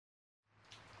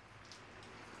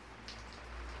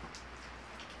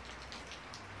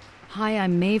Hi,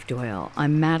 I'm Maeve Doyle.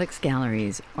 I'm Maddox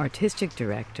Gallery's artistic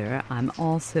director. I'm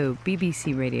also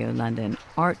BBC Radio London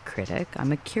art critic.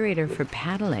 I'm a curator for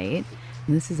Paddle 8.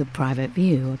 And this is A Private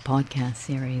View, a podcast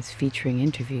series featuring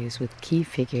interviews with key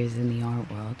figures in the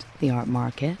art world, the art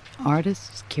market,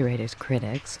 artists, curators,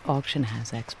 critics, auction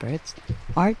house experts,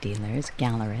 art dealers,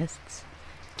 gallerists,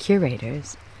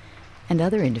 curators, and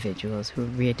other individuals who are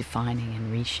redefining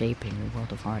and reshaping the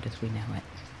world of art as we know it.